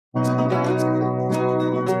Hello,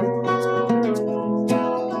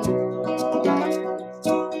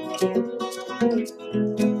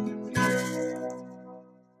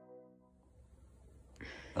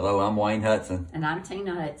 I'm Wayne Hudson. And I'm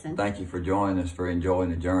Tina Hudson. Thank you for joining us for Enjoying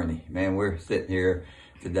the Journey. Man, we're sitting here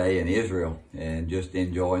today in Israel and just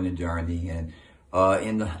enjoying the journey and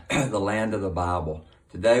in the land of the Bible.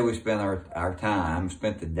 Today we spent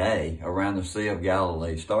spent the day around the Sea of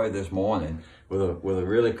Galilee. Started this morning with a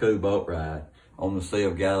really cool boat ride on the Sea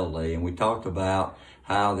of Galilee. And we talked about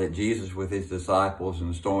how that Jesus with his disciples and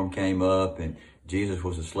the storm came up and Jesus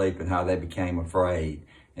was asleep and how they became afraid.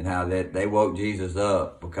 And how that they woke Jesus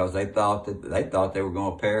up because they thought they were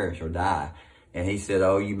going to perish or die. And he said,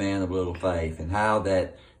 "Oh, you man of little faith." And how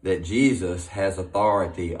that Jesus has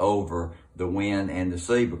authority over the wind and the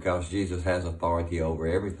sea because Jesus has authority over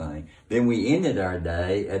everything. Then we ended our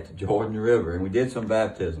day at the Jordan River and we did some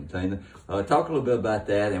baptism. Tina, talk a little bit about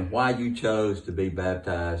that and why you chose to be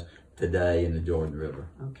baptized today in the Jordan River.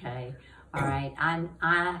 Okay. All right.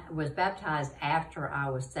 I was baptized after I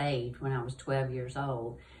was saved when I was 12 years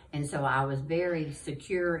old. And so I was very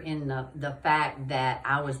secure in the fact that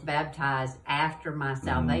I was baptized after my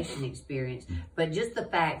salvation experience. But just the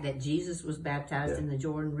fact that Jesus was baptized in the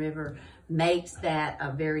Jordan River makes that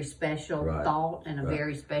a very special thought and a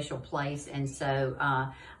very special place. And so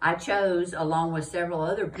I chose, along with several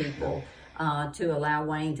other people, to allow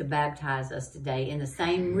Wayne to baptize us today in the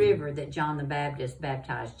same river that John the Baptist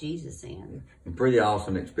baptized Jesus in. A pretty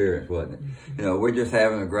awesome experience, wasn't it? You know, we're just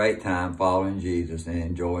having a great time following Jesus and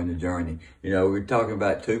enjoying the journey. You know, we're talking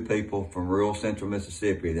about two people from rural central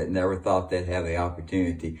Mississippi that never thought they'd have the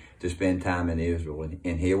opportunity to spend time in Israel.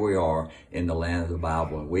 And here we are in the land of the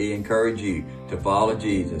Bible. And we encourage you to follow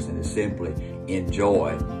Jesus and to simply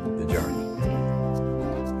enjoy the journey.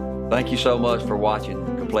 Thank you so much for watching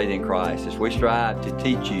Complete in Christ as we strive to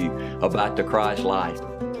teach you about the Christ life.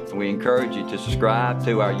 And we encourage you to subscribe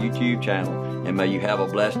to our YouTube channel and may you have a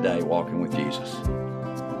blessed day walking with Jesus.